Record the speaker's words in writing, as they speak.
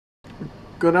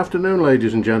Good afternoon,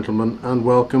 ladies and gentlemen, and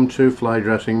welcome to Fly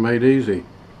Dressing Made Easy.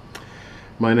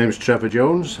 My name is Trevor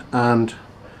Jones, and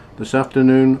this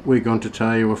afternoon we're going to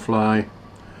tie you a fly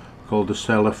called the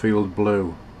Sellafield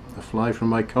Blue, a fly from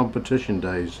my competition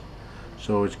days,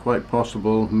 so it's quite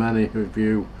possible many of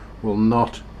you will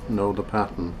not know the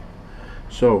pattern.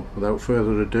 So without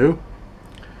further ado,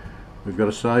 we've got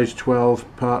a size 12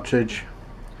 Partridge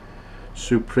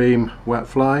Supreme wet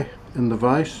fly in the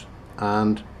vise,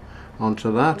 and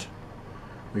onto that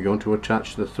we're going to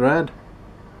attach the thread,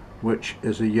 which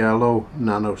is a yellow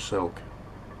nano silk.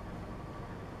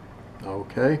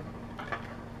 Okay,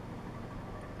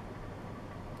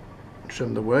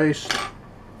 trim the waist,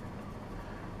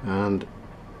 and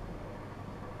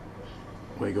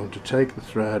we're going to take the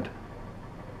thread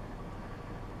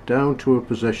down to a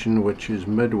position which is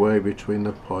midway between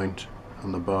the point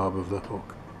and the barb of the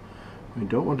hook. We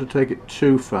don't want to take it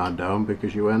too far down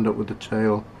because you end up with the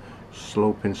tail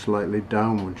sloping slightly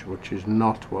downwards, which is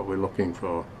not what we're looking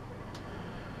for.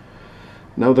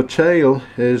 Now the tail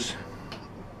is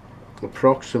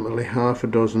approximately half a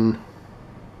dozen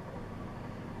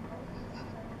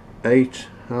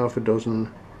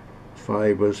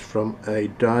fibres from a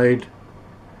dyed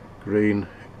green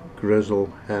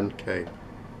grizzle hen cape,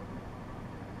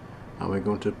 and we're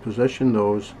going to position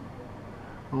those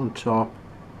on top,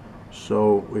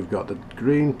 so we've got the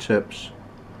green tips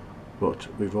but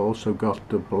we've also got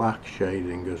the black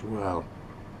shading as well.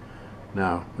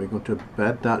 Now we're going to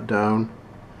bed that down,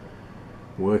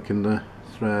 working the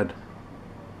thread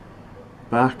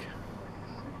back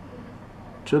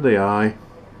to the eye,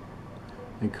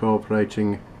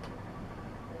 incorporating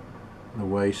the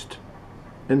waist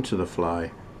into the fly.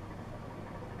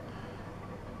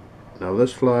 Now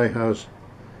this fly has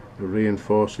a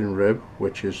reinforcing rib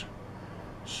which is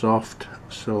soft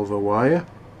silver wire,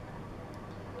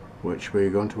 which we're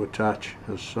going to attach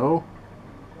as so.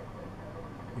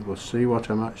 You will see what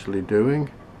I'm actually doing.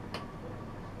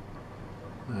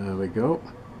 There we go.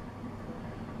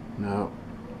 Now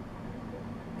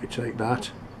we take that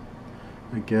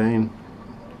again,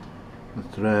 the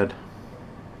thread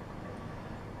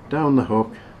down the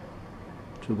hook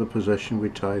to the position we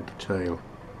tied the tail.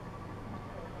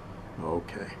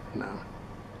 Okay, now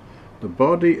the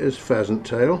body is pheasant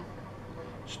tail.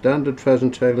 Standard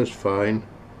pheasant tail is fine,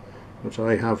 but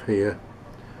I have here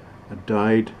a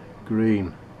dyed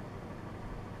green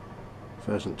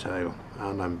pheasant tail,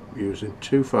 and I'm using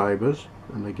 2 fibres,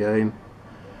 and again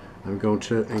I'm going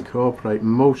to incorporate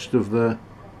most of the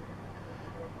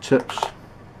tips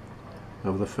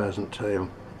of the pheasant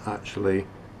tail actually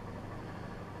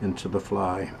into the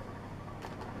fly.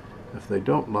 If they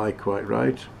don't lie quite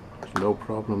right, there's no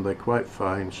problem, they're quite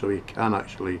fine, so you can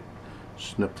actually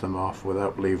snip them off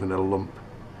without leaving a lump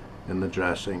in the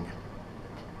dressing.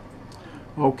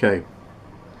 Okay,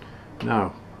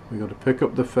 now we're going to pick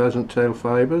up the pheasant tail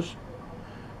fibres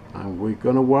and we're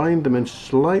going to wind them in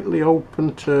slightly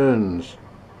open turns,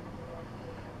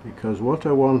 because what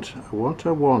I want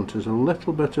is a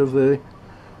little bit of the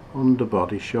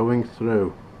underbody showing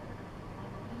through.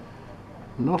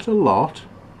 Not a lot,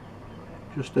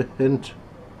 just a hint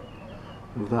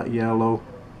of that yellow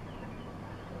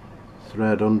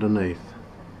thread underneath.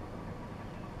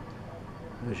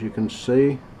 As you can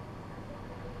see,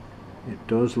 it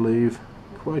does leave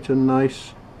quite a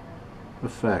nice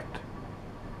effect.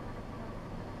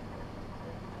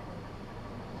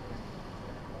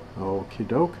 Okie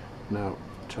doke, now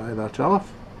tie that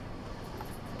off.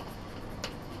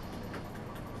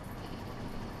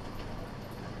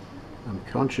 I'm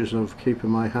conscious of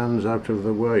keeping my hands out of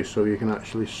the way so you can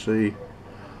actually see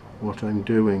what I'm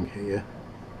doing here.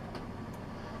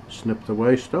 Snip the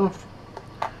waist off.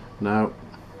 Now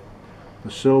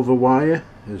the silver wire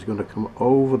is going to come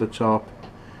over the top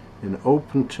in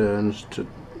open turns to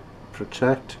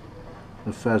protect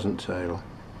the pheasant tail,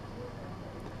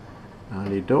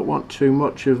 and you don't want too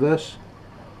much of this.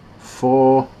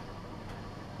 4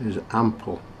 is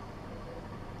ample.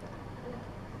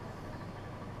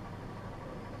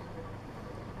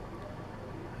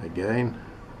 Again,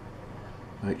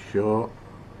 make sure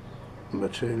the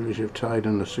materials you've tied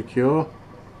in are secure,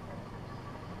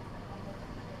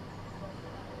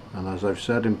 and as I've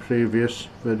said in previous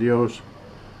videos,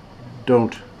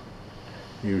 don't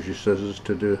use your scissors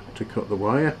to cut the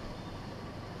wire.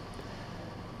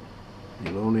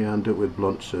 You'll only end up with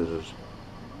blunt scissors.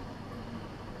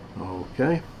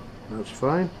 Okay, that's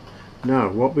fine. Now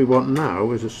what we want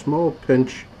now is a small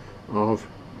pinch of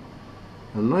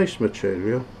a nice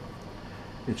material.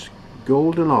 It's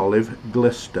golden olive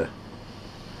glister,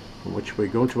 which we're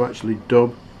going to actually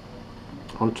dub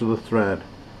onto the thread.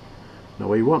 Now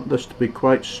we want this to be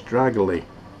quite straggly.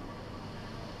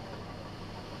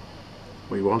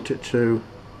 We want it to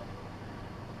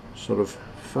sort of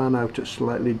fan out at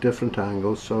slightly different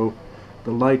angles so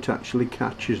the light actually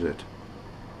catches it.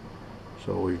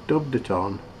 So we've dubbed it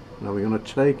on. Now we're going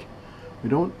to take, we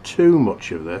don't want too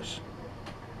much of this,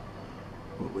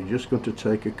 but we're just going to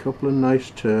take a couple of nice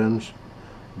turns.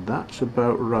 That's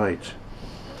about right.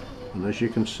 And as you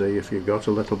can see, if you've got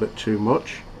a little bit too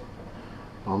much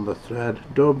on the thread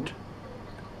dubbed,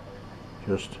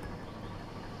 just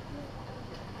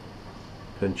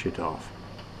pinch it off.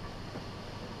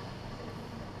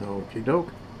 Okie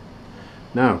doke.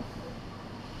 Now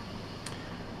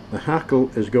the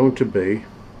hackle is going to be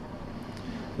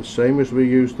the same as we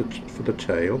used for the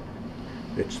tail.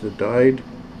 It's the dyed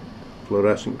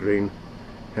fluorescent green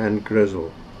hen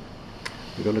grizzle.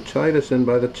 We're going to tie this in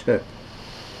by the tip.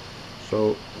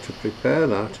 So to prepare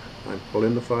that, I'm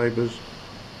pulling the fibres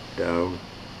down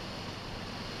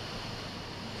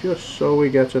just so we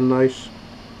get a nice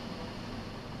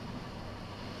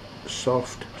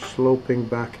soft sloping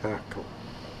back hackle.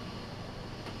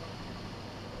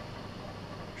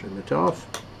 Trim it off.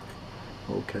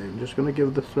 Okay, I'm just going to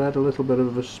give the thread a little bit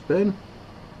of a spin.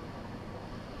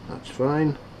 That's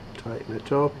fine. Tighten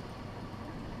it up.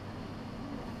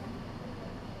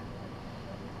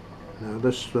 Now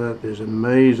this thread is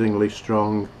amazingly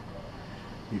strong.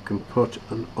 You can put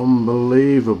an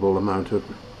unbelievable amount of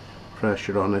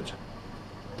pressure on it.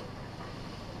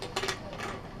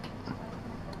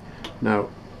 Now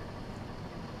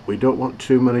we don't want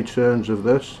too many turns of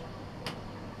this,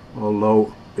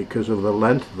 although because of the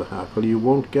length of the hackle you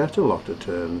won't get a lot of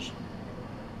turns,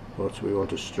 but we want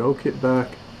to stroke it back,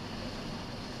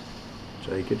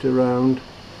 take it around,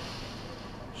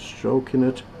 stroking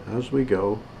it as we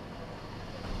go.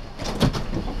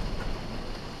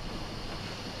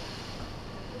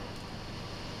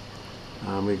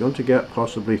 And we're going to get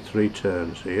possibly 3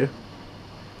 turns here,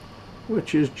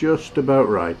 which is just about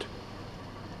right.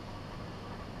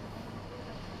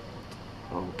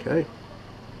 Okay,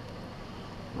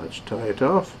 let's tie it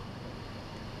off.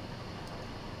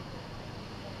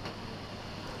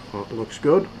 That looks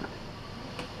good.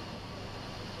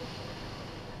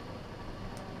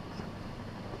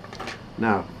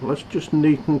 Now let's just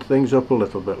neaten things up a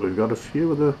little bit. We've got a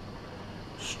few of the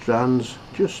strands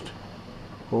just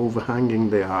overhanging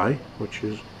the eye, which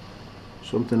is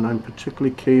something I'm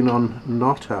particularly keen on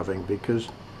not having because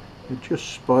it just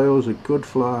spoils a good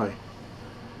fly,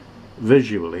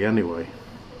 visually anyway.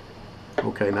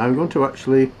 Okay, now I'm going to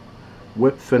actually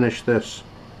whip finish this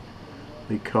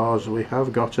because we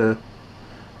have got an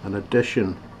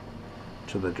addition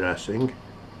to the dressing.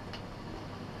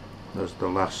 That's the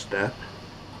last step.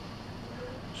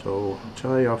 So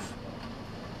tie off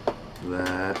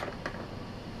there,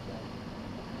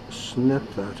 snip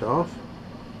that off.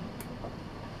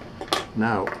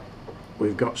 Now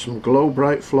we've got some Glow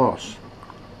Bright floss,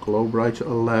 Glow Bright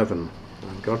 11.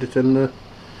 I've got it in the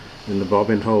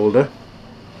bobbin holder,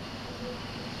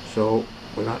 so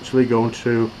we're actually going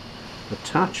to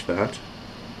attach that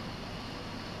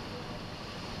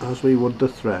as we would the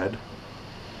thread.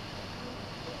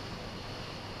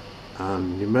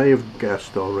 And you may have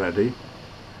guessed already,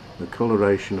 the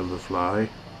coloration of the fly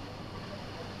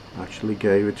actually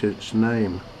gave it its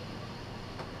name,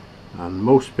 and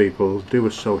most people do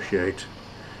associate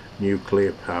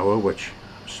nuclear power, which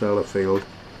Sellafield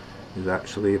is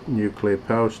actually a nuclear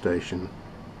power station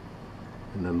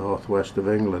in the northwest of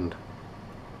England,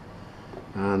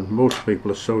 and most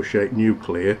people associate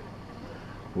nuclear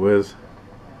with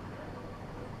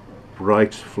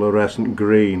bright fluorescent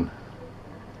green,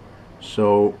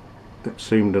 so it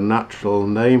seemed a natural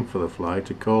name for the fly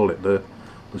to call it the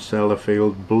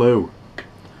Sellafield blue.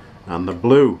 And the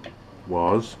blue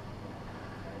was,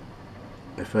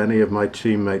 if any of my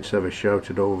teammates ever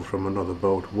shouted over from another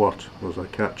boat, what was I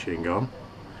catching on,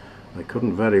 I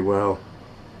couldn't very well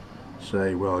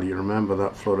say, well, you remember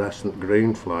that fluorescent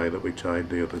green fly that we tied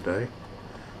the other day,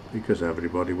 because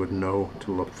everybody would know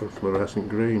to look for fluorescent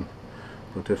green.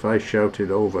 But if I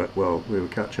shouted over, well, we were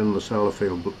catching the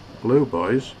Sellafield blue,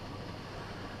 boys,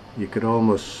 you could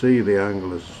almost see the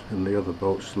anglers in the other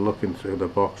boats looking through the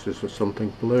boxes for something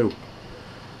blue.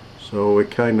 So we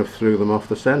kind of threw them off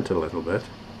the scent a little bit.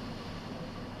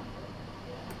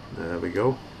 There we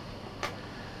go.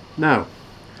 Now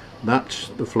that's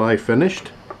the fly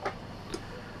finished,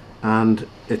 and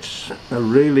it's a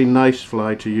really nice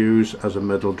fly to use as a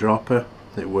middle dropper.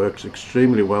 It works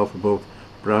extremely well for both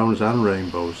browns and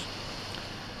rainbows.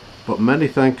 But many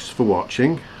thanks for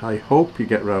watching. I hope you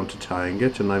get round to tying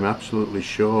it, and I'm absolutely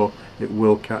sure it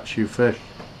will catch you fish.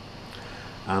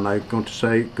 and I'm going to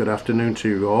say good afternoon to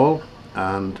you all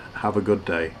and have a good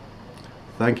day.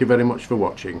 Thank you very much for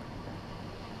watching.